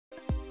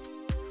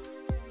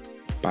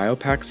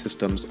BIOPAC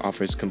Systems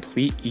offers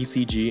complete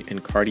ECG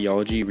and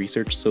cardiology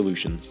research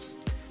solutions.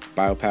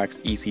 BIOPAC's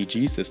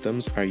ECG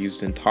systems are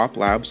used in top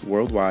labs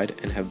worldwide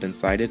and have been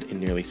cited in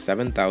nearly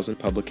 7,000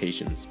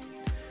 publications.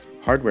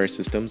 Hardware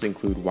systems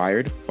include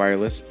wired,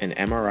 wireless, and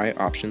MRI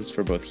options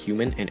for both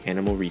human and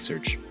animal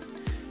research.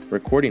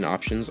 Recording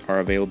options are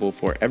available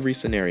for every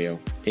scenario,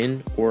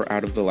 in or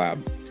out of the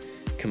lab.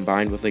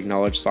 Combined with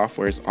Acknowledge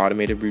Software's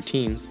automated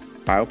routines,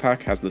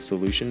 BIOPAC has the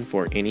solution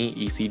for any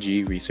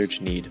ECG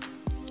research need.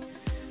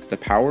 The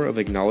power of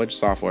Acknowledge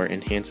software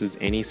enhances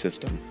any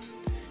system.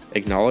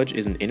 Acknowledge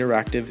is an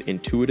interactive,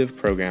 intuitive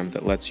program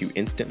that lets you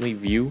instantly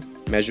view,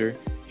 measure,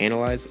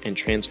 analyze, and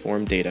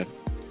transform data.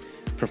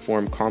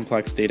 Perform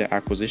complex data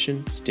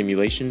acquisition,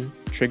 stimulation,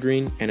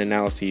 triggering, and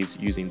analyses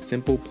using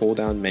simple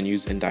pull-down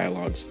menus and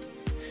dialogues.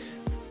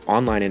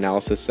 Online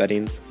analysis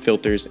settings,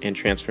 filters, and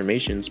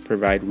transformations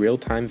provide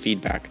real-time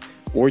feedback,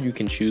 or you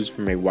can choose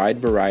from a wide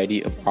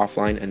variety of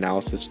offline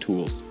analysis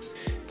tools.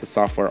 The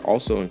software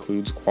also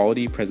includes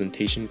quality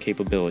presentation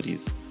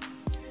capabilities.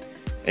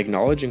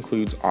 Acknowledge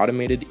includes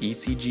automated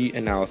ECG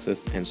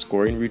analysis and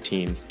scoring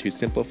routines to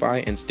simplify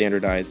and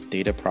standardize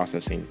data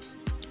processing.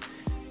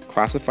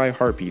 Classify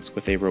heartbeats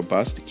with a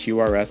robust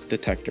QRS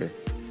detector.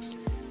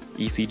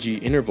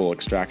 ECG interval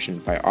extraction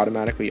by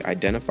automatically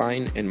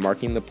identifying and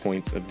marking the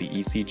points of the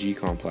ECG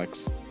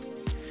complex.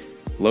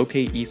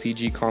 Locate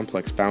ECG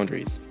complex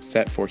boundaries,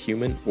 set for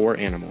human or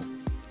animal.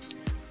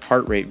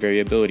 Heart rate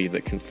variability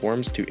that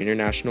conforms to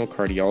international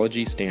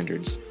cardiology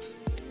standards.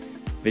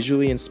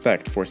 Visually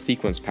inspect for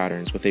sequence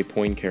patterns with a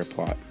Poincare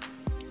plot.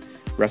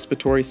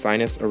 Respiratory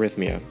sinus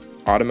arrhythmia.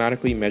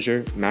 Automatically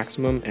measure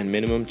maximum and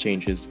minimum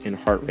changes in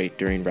heart rate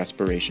during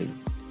respiration.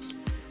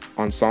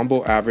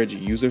 Ensemble average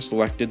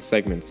user-selected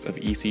segments of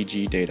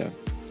ECG data.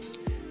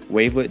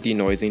 Wavelet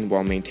denoising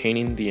while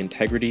maintaining the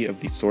integrity of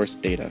the source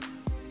data.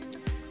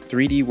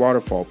 3D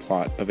waterfall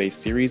plot of a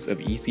series of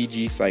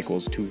ECG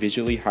cycles to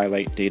visually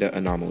highlight data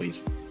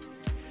anomalies.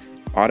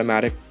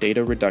 Automatic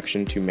data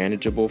reduction to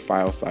manageable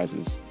file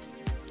sizes.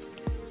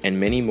 And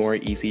many more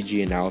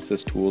ECG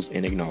analysis tools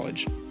in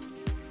Acknowledge.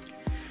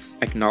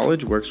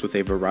 Acknowledge works with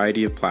a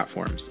variety of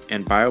platforms,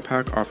 and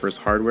BIOPAC offers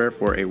hardware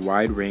for a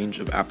wide range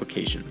of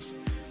applications.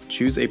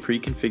 Choose a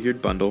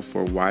pre-configured bundle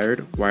for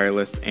wired,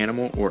 wireless,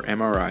 animal, or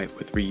MRI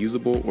with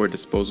reusable or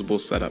disposable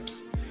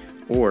setups.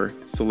 Or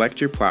select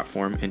your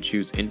platform and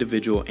choose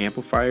individual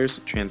amplifiers,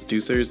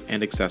 transducers,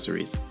 and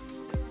accessories.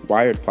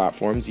 Wired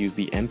platforms use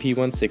the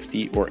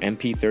MP160 or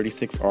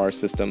MP36R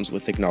systems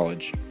with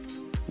Acknowledge.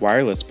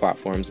 Wireless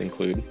platforms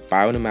include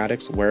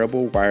Bionumatics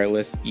wearable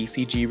wireless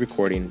ECG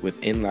recording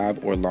with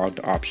in-lab or logged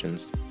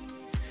options.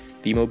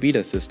 The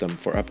Mobita system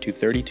for up to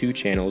 32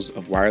 channels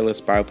of wireless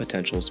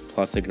biopotentials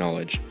plus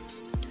Acknowledge.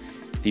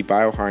 The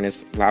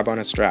BioHarness Lab on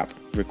a Strap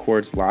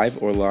records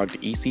live or logged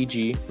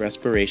ECG,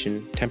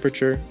 respiration,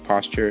 temperature,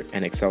 posture,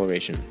 and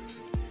acceleration.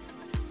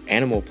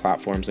 Animal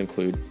platforms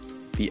include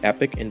the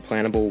Epic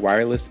implantable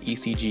wireless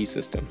ECG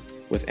system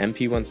with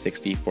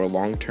MP160 for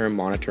long-term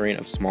monitoring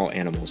of small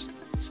animals.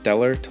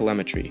 Stellar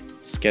telemetry.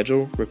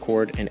 Schedule,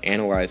 record, and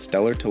analyze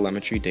stellar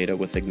telemetry data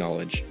with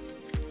Acknowledge.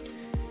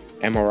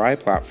 MRI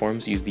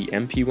platforms use the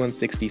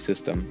MP160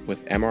 system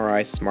with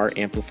MRI smart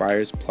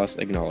amplifiers plus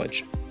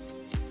Acknowledge.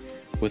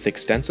 With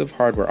extensive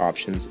hardware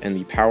options and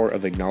the power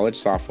of Acknowledge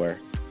software,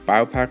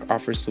 BIOPAC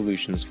offers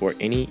solutions for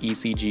any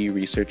ECG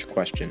research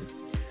question.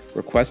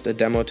 Request a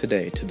demo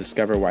today to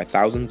discover why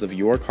thousands of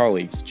your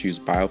colleagues choose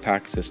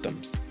BIOPAC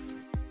systems.